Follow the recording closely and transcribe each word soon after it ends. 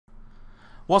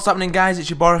What's happening, guys? It's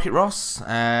your boy Rocket Ross.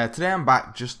 Today I'm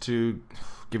back just to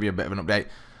give you a bit of an update.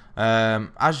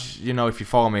 As you know, if you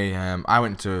follow me, I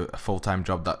went to a full-time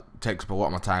job that takes up a lot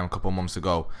of my time a couple of months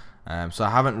ago. So I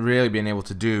haven't really been able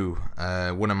to do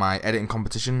one of my editing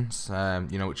competitions,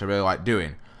 which I really like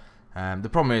doing. The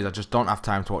problem is I just don't have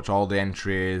time to watch all the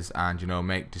entries and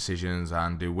make decisions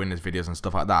and do winners videos and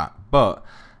stuff like that. But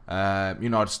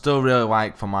I'd still really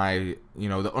like for my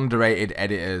the underrated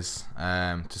editors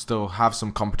to still have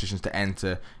some competitions to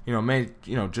enter.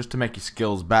 Just to make your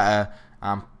skills better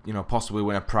and possibly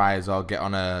win a prize or get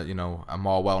on a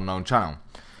more well-known channel.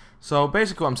 So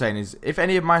basically what I'm saying is, if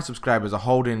any of my subscribers are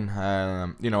holding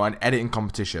an editing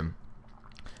competition,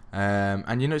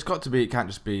 and it's got to be, it can't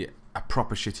just be a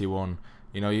proper shitty one.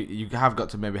 You have got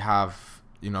to maybe have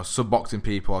sub-boxing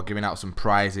people or giving out some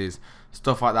prizes,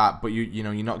 stuff like that, but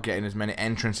you're not getting as many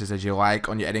entrances as you like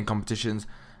on your editing competitions.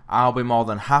 I'll be more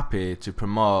than happy to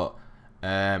promote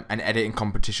an editing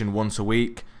competition once a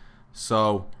week.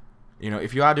 So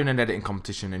if you are doing an editing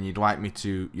competition and you'd like me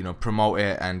to promote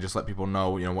it and just let people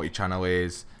know what your channel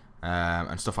is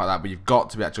and stuff like that, but you've got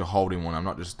to be actually holding one. I'm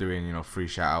not just doing free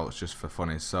shout outs just for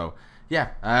funnies. So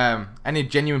yeah, any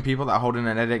genuine people that are holding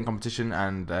an editing competition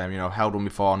and held one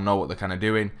before, know what they're kind of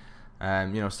doing,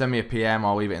 send me a PM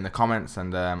or leave it in the comments,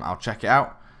 and I'll check it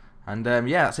out. And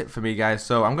yeah, that's it for me, guys.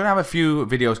 So I'm gonna have a few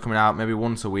videos coming out, maybe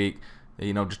once a week,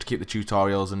 just to keep the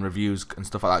tutorials and reviews and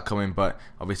stuff like that coming. But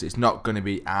obviously it's not going to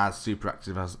be as super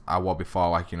active as I was before,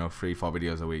 like 3-4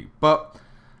 videos a week. But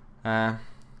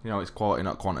it's quality,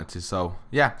 not quantity. So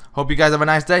yeah, hope you guys have a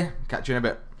nice day. Catch you in a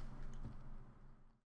bit.